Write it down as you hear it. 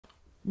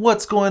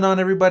What's going on,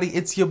 everybody?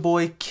 It's your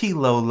boy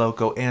Kilo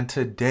Loco, and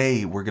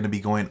today we're going to be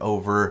going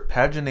over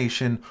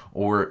pagination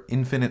or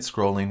infinite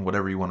scrolling,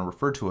 whatever you want to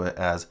refer to it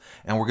as,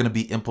 and we're going to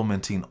be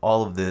implementing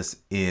all of this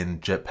in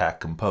Jetpack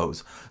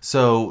Compose.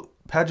 So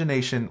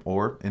pagination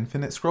or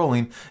infinite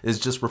scrolling is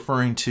just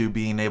referring to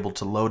being able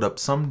to load up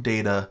some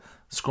data,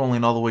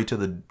 scrolling all the way to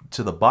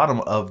the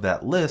bottom of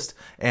that list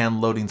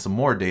and loading some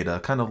more data,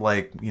 kind of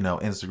like, you know,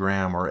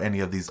 Instagram or any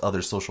of these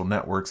other social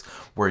networks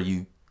where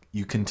you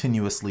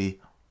continuously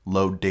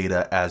load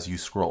data as you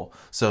scroll.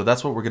 So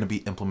that's what we're going to be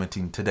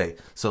implementing today.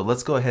 So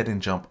let's go ahead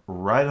and jump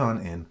right on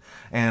in.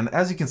 And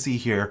as you can see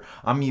here,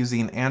 I'm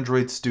using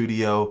Android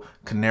Studio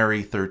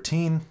Canary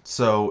 13.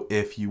 So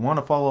if you want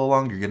to follow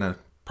along, you're going to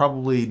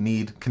probably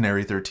need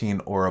Canary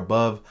 13 or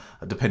above,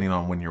 depending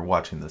on when you're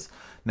watching this.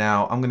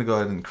 Now I'm going to go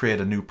ahead and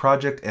create a new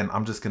project, and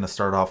I'm just going to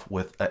start off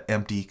with an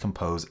empty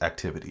compose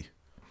activity.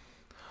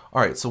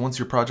 All right, so once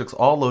your project's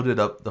all loaded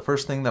up, the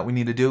first thing that we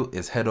need to do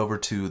is head over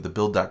to the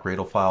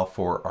build.gradle file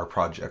for our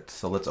project.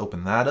 So let's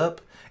open that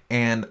up.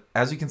 And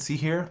as you can see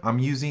here, I'm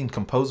using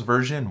Compose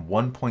version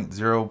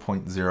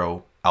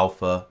 1.0.0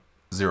 alpha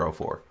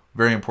 04.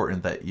 Very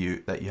important that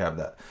you have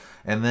that.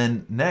 And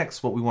then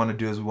next, what we want to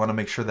do is we want to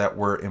make sure that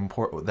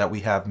we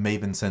have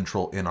Maven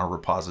Central in our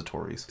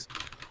repositories.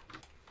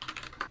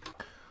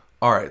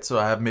 All right, so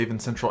I have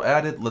Maven Central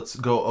added. Let's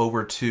go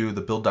over to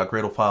the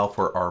build.gradle file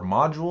for our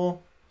module.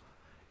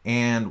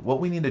 And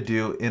what we need to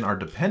do in our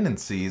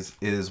dependencies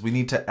is we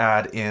need to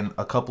add in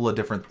a couple of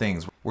different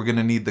things. We're going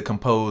to need the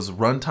Compose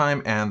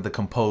runtime and the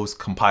Compose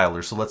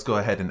compiler. So let's go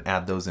ahead and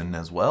add those in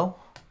as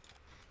well.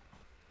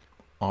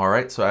 All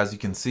right, so as you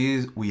can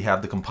see, we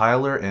have the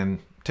compiler, and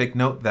take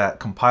note that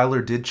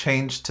compiler did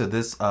change to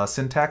this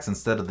syntax.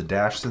 Instead of the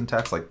dash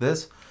syntax like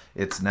this,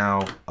 it's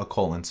now a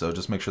colon. So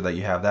just make sure that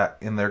you have that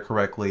in there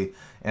correctly.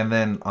 And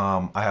then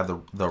I have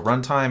the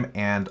runtime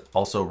and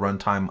also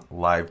runtime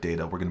live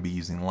data. We're going to be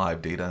using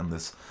live data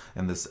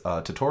in this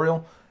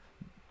tutorial.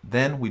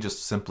 Then we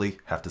just simply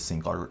have to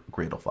sync our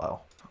Gradle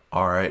file.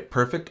 All right,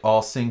 perfect,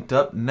 all synced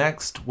up.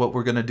 Next, what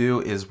we're going to do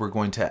is we're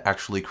going to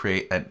actually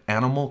create an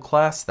animal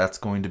class. That's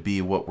going to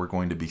be what we're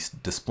going to be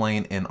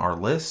displaying in our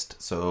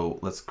list. So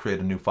let's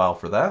create a new file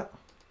for that.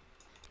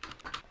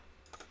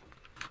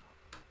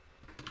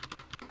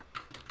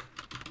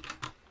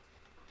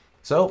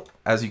 So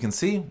as you can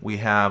see, we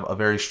have a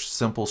very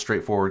simple,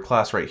 straightforward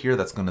class right here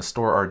that's going to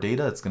store our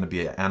data. It's going to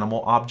be an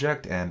animal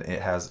object, and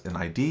it has an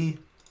ID,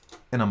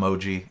 an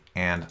emoji,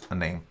 and a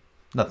name.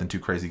 Nothing too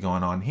crazy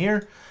going on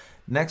here.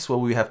 Next, what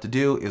we have to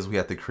do is we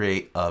have to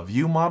create a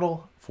view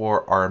model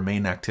for our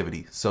main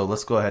activity. So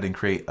let's go ahead and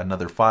create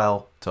another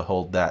file to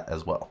hold that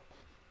as well.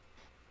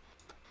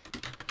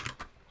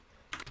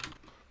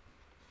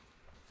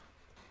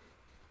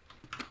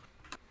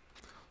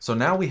 So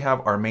now we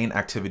have our main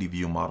activity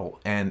view model,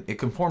 and it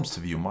conforms to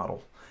view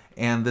model.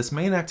 And this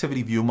main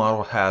activity view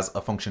model has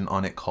a function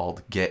on it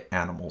called get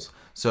animals.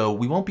 So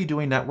we won't be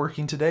doing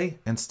networking today.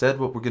 Instead,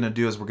 what we're going to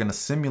do is we're going to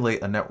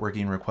simulate a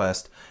networking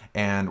request,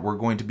 and we're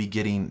going to be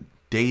getting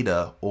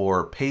data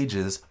or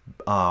pages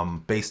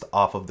based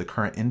off of the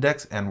current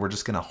index, and we're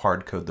just going to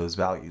hard code those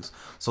values.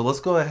 So let's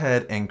go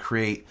ahead and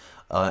create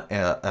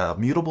a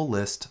mutable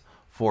list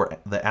for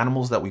the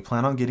animals that we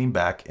plan on getting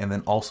back, and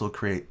then also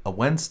create a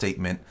when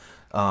statement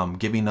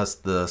giving us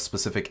the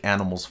specific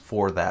animals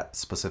for that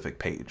specific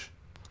page.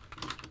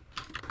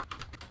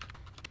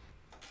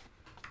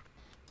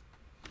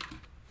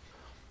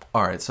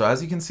 All right, so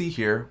as you can see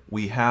here,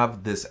 we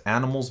have this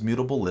animals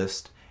mutable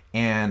list,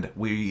 and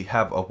we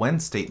have a when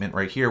statement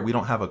right here. We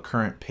don't have a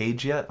current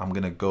page yet. I'm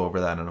going to go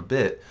over that in a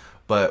bit,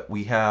 but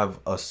we have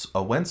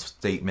a when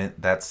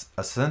statement that's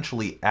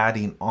essentially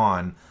adding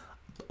on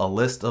a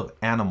list of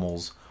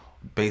animals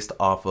based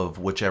off of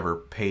whichever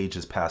page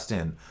is passed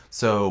in.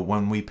 So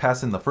when we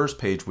pass in the first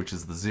page, which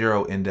is the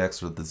 0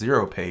 index or the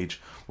 0 page,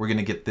 we're going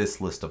to get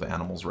this list of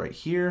animals right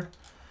here.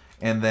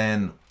 And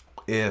then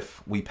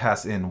if we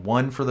pass in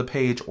 1 for the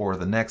page or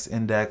the next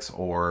index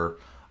or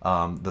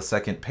the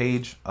second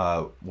page,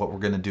 what we're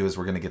going to do is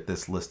we're going to get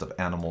this list of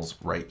animals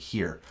right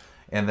here.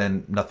 And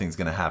then nothing's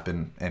going to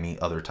happen any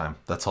other time.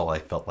 That's all I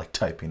felt like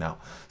typing out.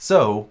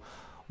 So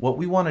what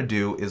we want to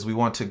do is we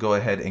want to go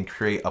ahead and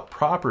create a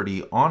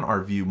property on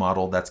our view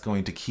model that's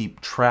going to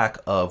keep track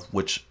of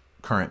which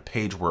current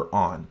page we're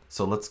on.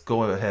 So let's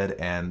go ahead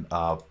and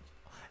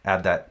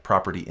add that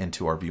property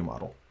into our view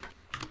model.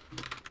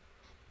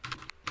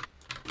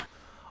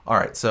 All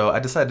right, so I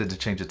decided to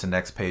change it to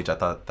next page. I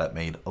thought that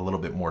made a little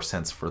bit more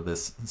sense for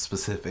this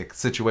specific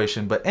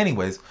situation. But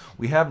anyways,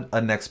 we have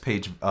a next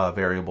page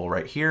variable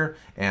right here,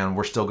 and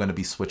we're still going to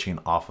be switching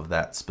off of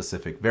that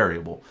specific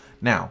variable.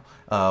 Now,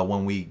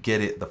 when we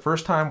get it the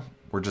first time,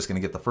 we're just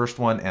going to get the first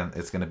one, and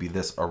it's going to be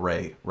this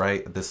array,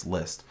 right? This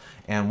list.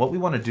 And what we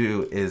want to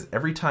do is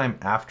every time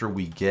after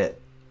we get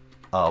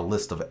a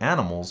list of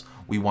animals,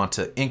 we want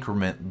to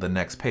increment the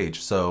next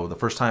page. So the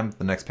first time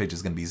the next page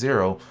is going to be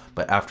 0,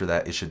 but after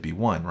that it should be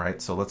 1, right?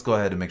 So let's go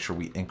ahead and make sure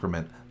we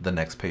increment the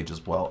next page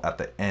as well at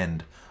the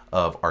end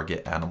of our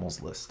get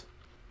animals list.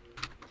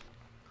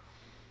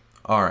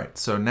 All right,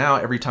 so now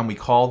every time we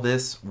call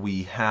this,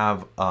 we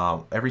have,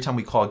 every time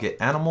we call get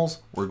animals,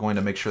 we're going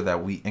to make sure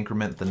that we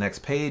increment the next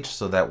page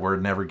so that we're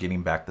never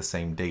getting back the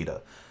same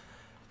data.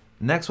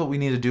 Next, what we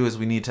need to do is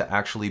we need to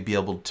actually be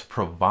able to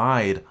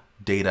provide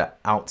data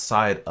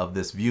outside of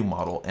this view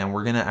model. And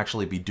we're gonna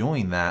actually be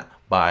doing that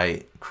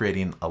by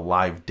creating a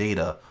live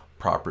data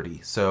property.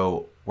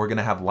 So we're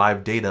gonna have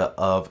live data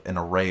of an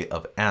array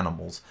of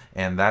animals.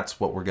 And that's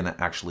what we're gonna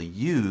actually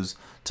use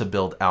to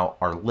build out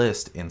our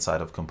list inside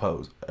of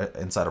Compose,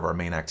 inside of our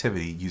main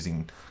activity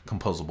using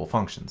composable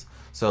functions.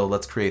 So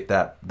let's create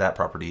that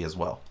property as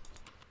well.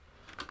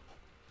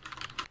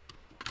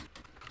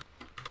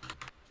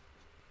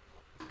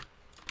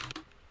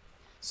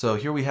 So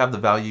here we have the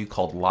value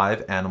called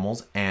live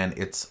animals, and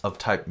it's of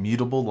type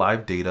mutable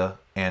live data,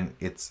 and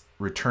it's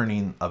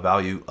returning a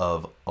value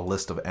of a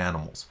list of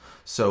animals.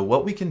 So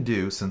what we can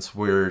do, since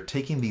we're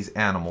taking these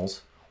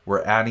animals,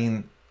 we're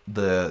adding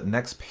the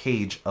next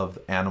page of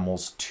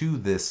animals to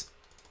this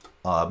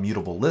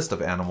mutable list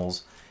of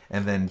animals.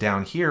 And then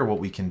down here, what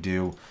we can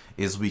do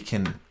is we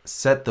can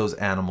set those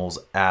animals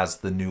as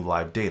the new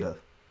live data.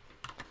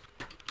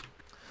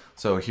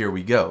 So here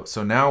we go.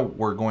 So now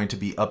we're going to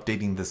be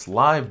updating this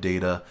live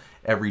data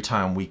every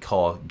time we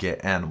call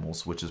get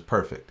animals, which is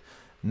perfect.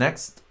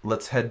 Next,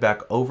 let's head back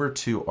over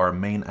to our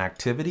main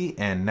activity,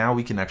 and now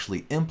we can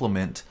actually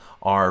implement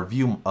our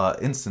view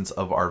instance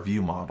of our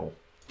view model.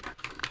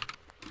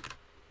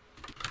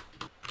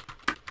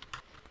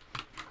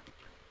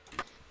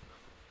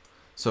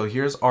 So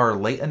here's our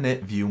late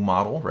init view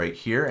model right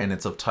here, and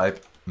it's of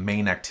type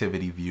main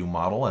activity view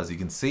model, as you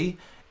can see.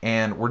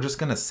 And we're just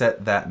gonna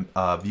set that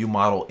view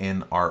model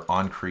in our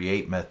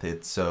onCreate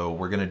method. So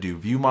we're gonna do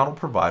view model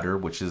provider,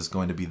 which is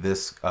going to be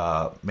this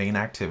main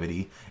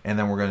activity. And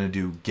then we're gonna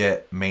do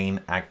get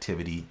main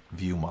activity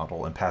view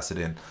model and pass it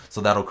in. So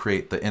that'll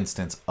create the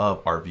instance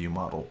of our view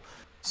model.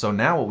 So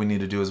now what we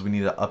need to do is we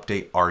need to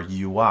update our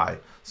UI.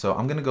 So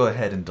I'm gonna go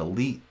ahead and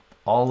delete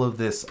all of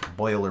this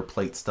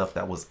boilerplate stuff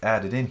that was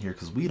added in here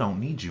because we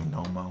don't need you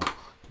no more.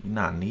 You're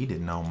not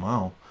needed no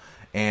more.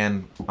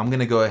 And I'm going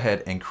to go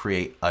ahead and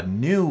create a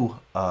new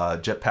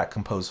Jetpack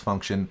Compose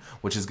function,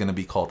 which is going to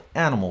be called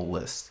animal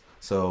list.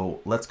 So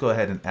let's go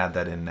ahead and add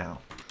that in now.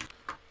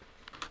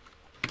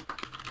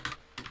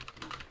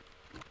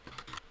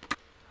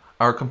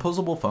 Our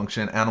composable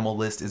function animal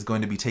list is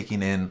going to be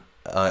taking in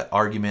an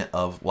argument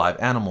of live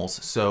animals.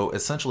 So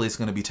essentially it's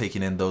going to be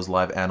taking in those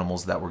live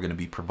animals that we're going to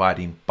be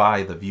providing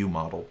by the view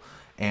model.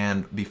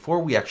 And before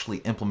we actually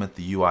implement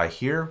the UI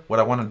here, what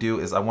I want to do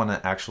is I want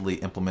to actually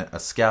implement a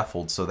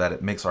scaffold so that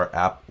it makes our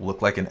app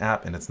look like an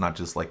app and it's not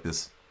just like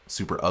this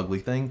super ugly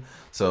thing.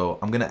 So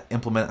I'm going to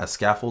implement a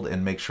scaffold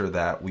and make sure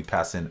that we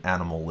pass in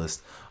animal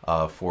list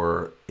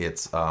for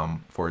its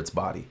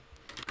body.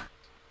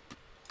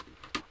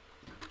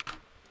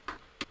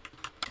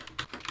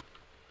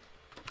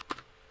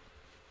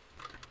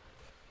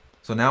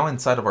 So now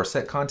inside of our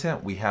set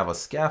content, we have a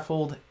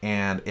scaffold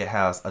and it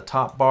has a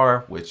top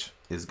bar, which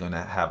is going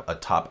to have a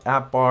top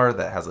app bar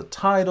that has a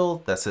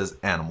title that says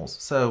animals.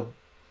 So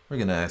we're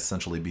going to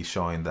essentially be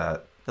showing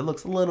that it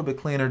looks a little bit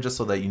cleaner just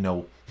so that you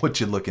know what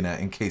you're looking at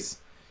in case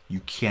you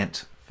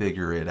can't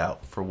figure it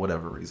out for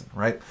whatever reason,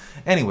 right?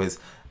 Anyways,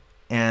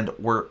 and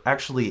we're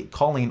actually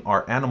calling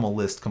our animal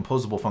list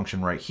composable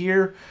function right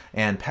here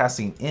and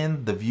passing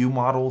in the view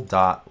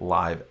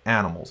model.live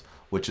animals,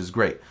 which is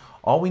great.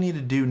 All we need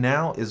to do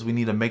now is we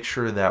need to make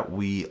sure that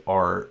we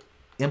are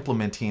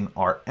implementing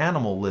our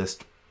animal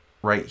list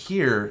right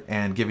here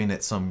and giving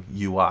it some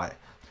UI.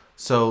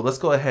 So let's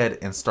go ahead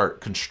and start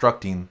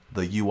constructing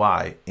the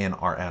UI in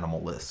our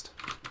animal list.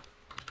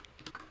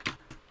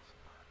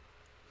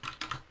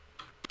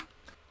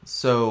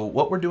 So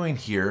what we're doing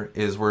here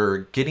is we're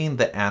getting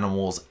the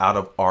animals out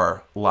of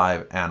our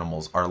live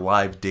animals, our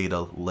live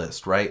data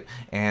list, right?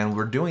 And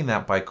we're doing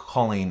that by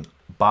calling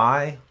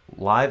by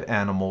live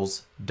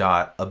animals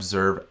dot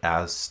observe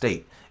as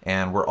state,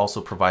 and we're also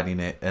providing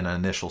it an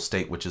initial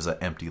state, which is an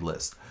empty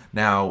list.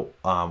 Now,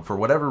 for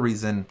whatever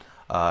reason,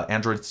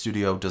 Android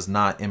Studio does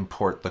not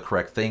import the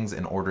correct things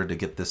in order to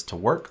get this to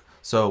work.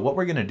 So what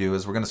we're going to do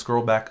is we're going to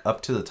scroll back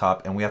up to the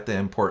top, and we have to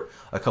import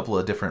a couple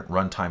of different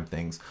runtime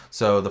things.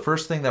 So the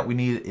first thing that we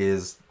need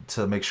is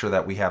to make sure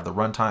that we have the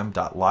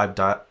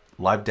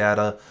runtime.live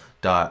data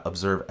dot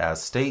observe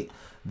as state.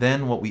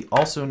 Then what we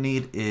also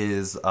need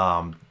is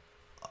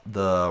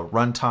the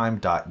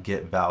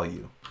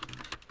runtime.getValue.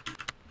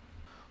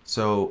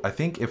 So I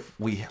think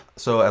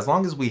as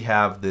long as we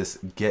have this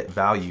get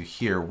value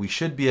here, we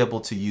should be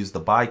able to use the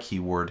by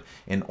keyword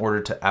in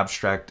order to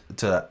abstract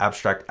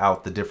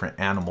out the different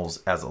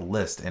animals as a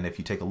list. And if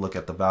you take a look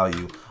at the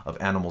value of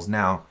animals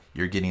now,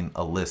 you're getting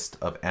a list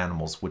of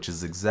animals, which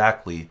is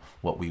exactly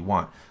what we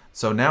want.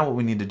 So now what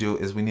we need to do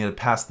is we need to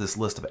pass this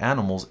list of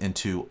animals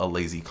into a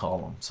lazy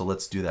column. So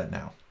let's do that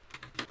now.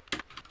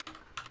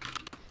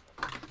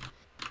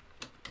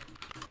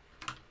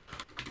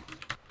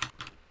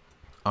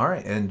 All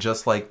right, and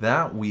just like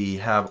that, we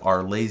have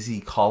our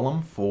lazy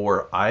column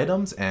for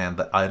items, and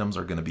the items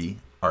are going to be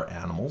our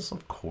animals,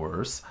 of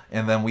course,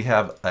 and then we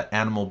have an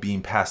animal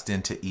being passed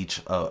into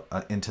each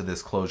into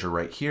this closure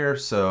right here.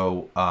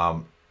 So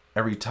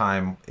every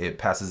time it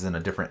passes in a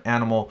different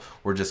animal,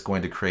 we're just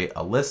going to create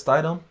a list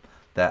item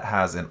that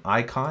has an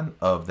icon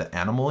of the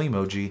animal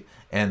emoji,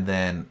 and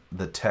then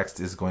the text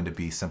is going to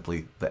be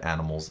simply the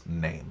animal's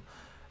name.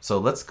 So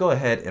let's go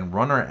ahead and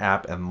run our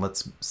app and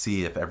let's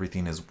see if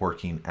everything is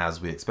working as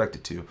we expect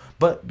it to.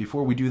 But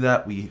before we do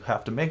that, we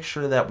have to make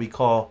sure that we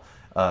call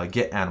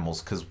get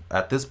animals, because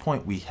at this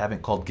point we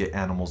haven't called get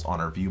animals on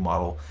our view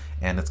model,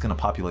 and it's going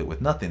to populate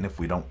with nothing if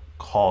we don't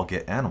call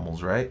get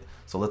animals, right?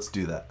 So let's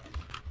do that.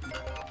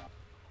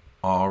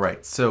 All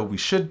right, so we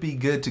should be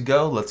good to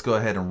go. Let's go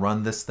ahead and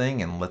run this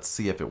thing and let's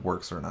see if it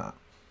works or not.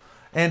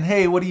 And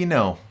hey, what do you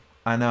know?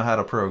 I know how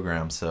to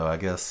program, so I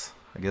guess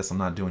I'm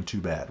not doing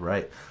too bad,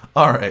 right?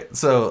 All right,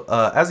 so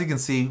as you can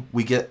see,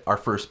 we get our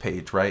first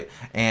page, right?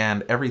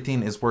 And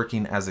everything is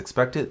working as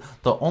expected.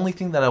 The only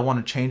thing that I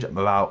want to change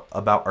about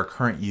our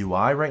current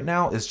UI right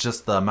now is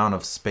just the amount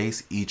of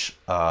space each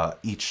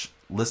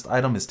list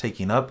item is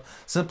taking up,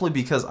 simply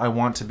because I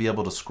want to be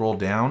able to scroll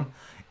down,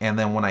 and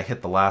then when I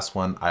hit the last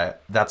one,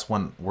 that's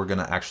when we're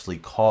gonna actually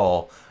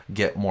call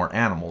get more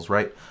animals,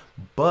 right?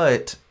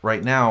 But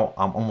right now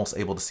I'm almost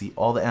able to see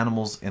all the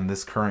animals in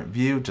this current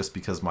view just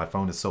because my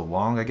phone is so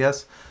long, I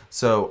guess.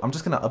 So I'm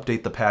just gonna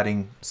update the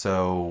padding.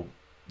 So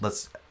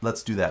let's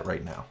do that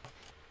right now.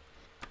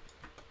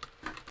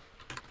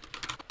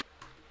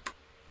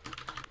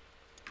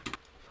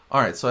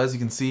 All right, so as you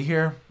can see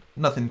here,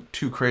 nothing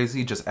too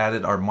crazy, just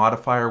added our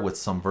modifier with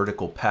some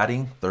vertical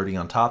padding, 30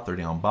 on top,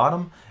 30 on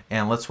bottom.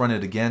 And let's run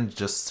it again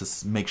just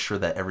to make sure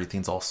that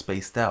everything's all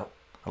spaced out.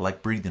 I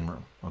like breathing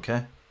room,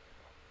 okay?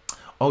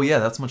 Oh yeah,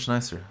 that's much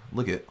nicer.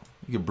 Look at,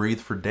 you can breathe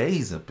for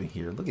days up in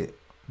here. Look at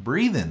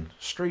breathing,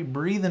 straight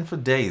breathing for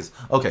days.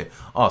 Okay,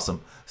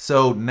 awesome.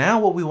 So now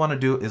what we want to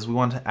do is we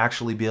want to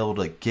actually be able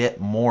to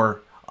get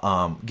more,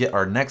 get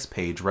our next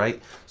page,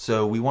 right?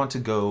 So we want to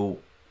go,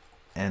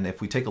 and if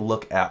we take a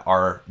look at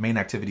our main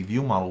activity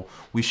view model,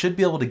 we should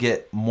be able to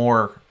get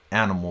more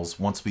animals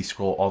once we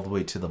scroll all the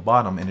way to the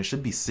bottom, and it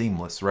should be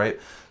seamless, right?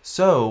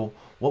 So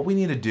what we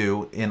need to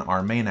do in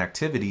our main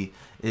activity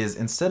is,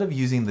 instead of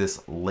using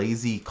this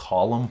lazy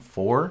column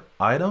for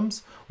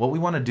items, what we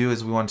want to do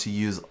is we want to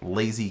use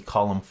lazy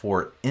column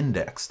for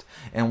indexed.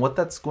 And what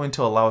that's going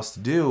to allow us to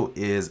do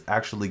is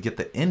actually get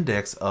the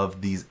index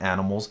of these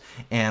animals.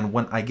 And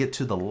when I get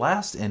to the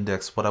last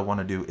index, what I want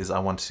to do is I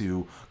want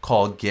to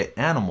call get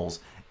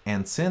animals.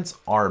 And since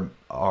our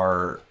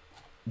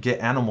get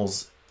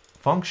animals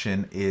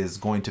function is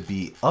going to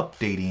be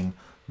updating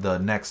the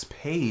next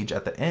page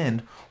at the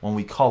end, when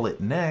we call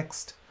it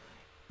next,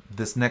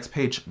 this next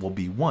page will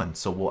be 1.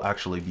 So we'll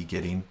actually be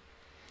getting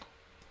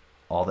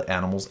all the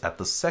animals at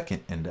the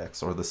second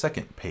index, or the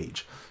second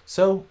page.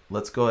 So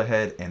let's go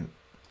ahead and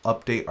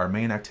update our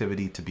main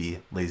activity to be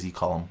lazy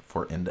column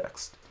for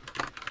indexed.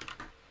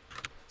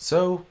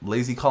 So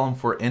lazy column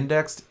for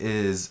indexed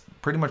is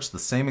pretty much the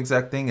same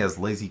exact thing as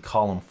lazy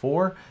column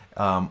for,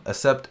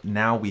 except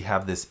now we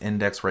have this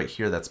index right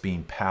here that's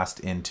being passed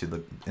into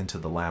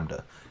the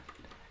Lambda.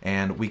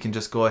 And we can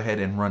just go ahead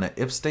and run an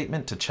if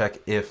statement to check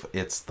if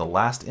it's the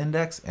last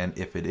index, and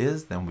if it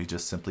is, then we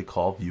just simply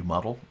call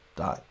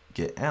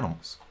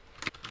viewModel.getAnimals.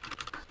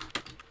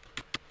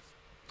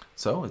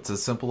 So it's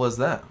as simple as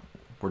that.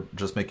 We're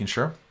just making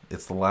sure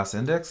it's the last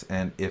index,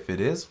 and if it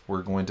is,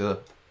 we're going to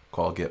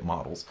call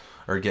getModels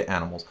or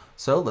getAnimals.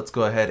 So let's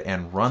go ahead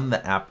and run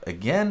the app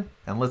again,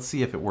 and let's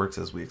see if it works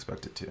as we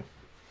expect it to.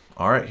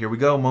 All right, here we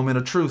go. Moment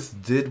of truth.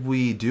 Did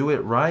we do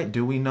it right?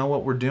 Do we know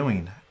what we're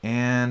doing?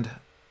 And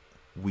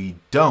we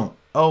don't.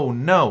 Oh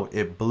no,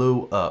 it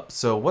blew up.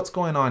 So what's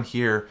going on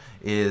here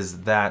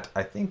is that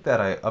I think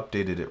that I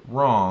updated it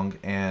wrong.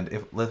 And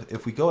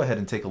if we go ahead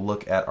and take a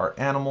look at our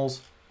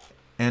animals,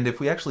 and if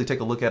we actually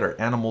take a look at our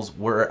animals,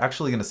 we're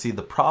actually going to see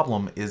the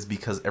problem is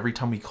because every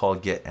time we call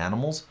get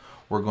animals,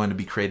 we're going to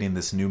be creating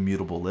this new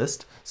mutable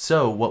list.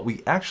 So what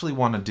we actually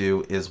want to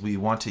do is we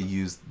want to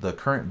use the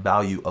current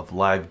value of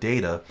live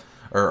data,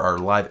 or our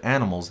live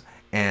animals,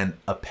 and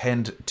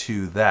append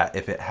to that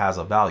if it has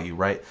a value,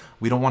 right?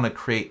 We don't want to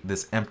create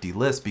this empty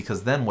list,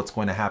 because then what's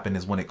going to happen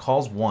is when it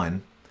calls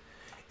 1,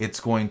 it's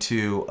going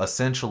to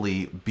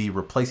essentially be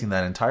replacing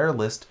that entire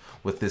list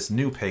with this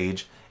new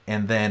page.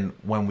 And then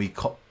when we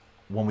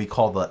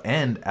call the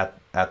end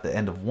at the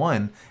end of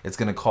 1, it's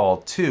going to call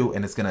 2,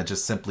 and it's going to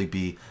just simply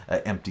be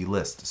an empty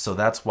list. So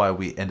that's why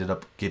we ended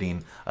up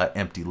getting an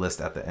empty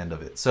list at the end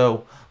of it.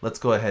 So let's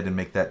go ahead and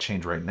make that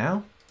change right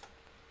now.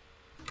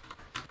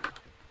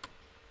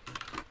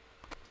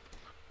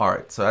 All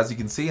right, so as you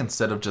can see,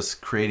 instead of just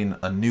creating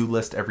a new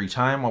list every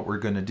time, what we're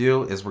going to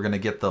do is we're going to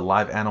get the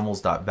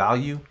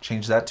liveAnimals.value,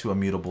 change that to a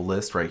mutable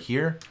list right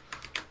here.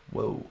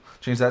 Whoa,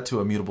 change that to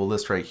a mutable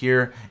list right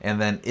here. And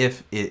then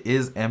if it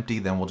is empty,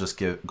 then we'll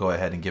just go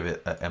ahead and give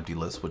it an empty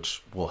list,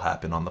 which will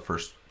happen on the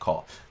first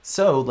call.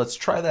 So let's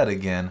try that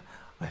again.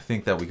 I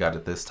think that we got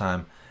it this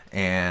time.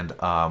 And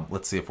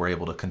let's see if we're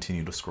able to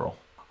continue to scroll.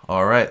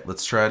 All right,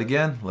 let's try it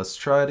again. Let's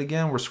try it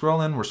again. We're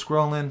scrolling, we're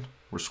scrolling,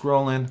 we're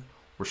scrolling.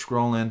 We're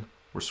scrolling.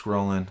 We're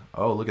scrolling.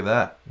 Oh, look at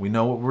that. We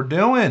know what we're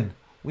doing.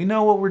 We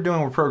know what we're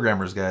doing. We're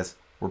programmers, guys.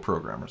 We're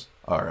programmers.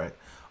 All right.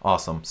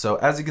 Awesome. So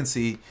as you can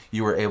see,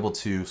 you were able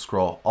to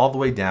scroll all the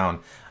way down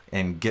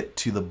and get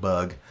to the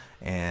bug.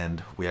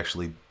 And we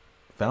actually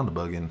found a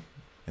bug in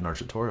our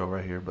tutorial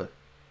right here, but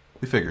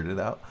we figured it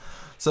out.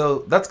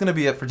 So that's going to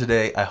be it for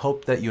today. I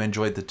hope that you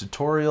enjoyed the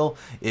tutorial.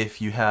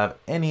 If you have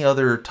any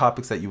other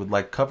topics that you would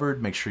like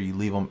covered, make sure you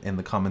leave them in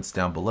the comments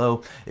down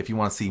below. If you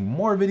want to see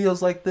more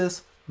videos like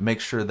this, make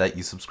sure that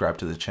you subscribe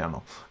to the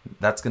channel.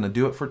 That's going to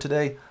do it for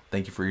today.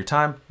 Thank you for your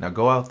time. Now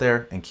go out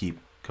there and keep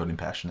coding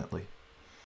passionately.